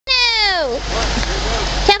go.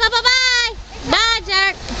 Okay, bye-bye. Bye,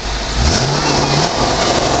 jerk.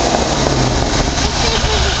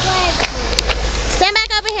 Stand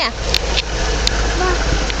back over here.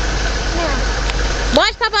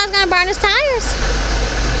 Watch, Papa's gonna burn his tires.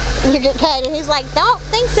 Look at Caiden. He's like, don't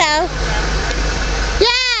think so.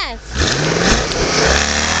 Yes.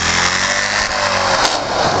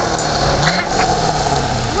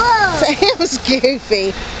 Whoa. It was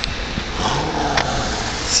goofy.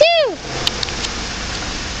 Shoo.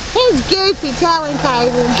 He's goofy telling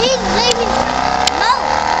Caiden. He's leaving smoke.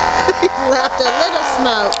 He left a little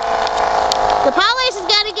smoke. The police is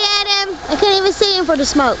gonna get him. I couldn't even see him for the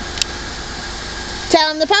smoke. Tell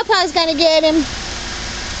him the Popo's gonna get him.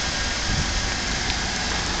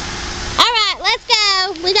 Alright, let's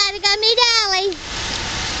go. We gotta go meet Allie.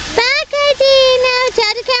 Bye, Caiden. Now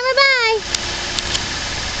tell the camera bye.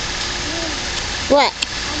 What?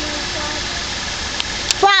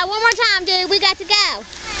 Right, one more time, dude. We got to go.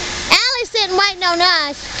 Allie's sitting waiting on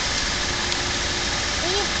us.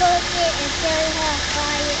 Will you cook it and show you how to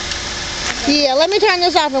fry it? Yeah, let me turn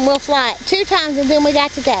this off and we'll fly it 2 times and then we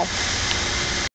got to go.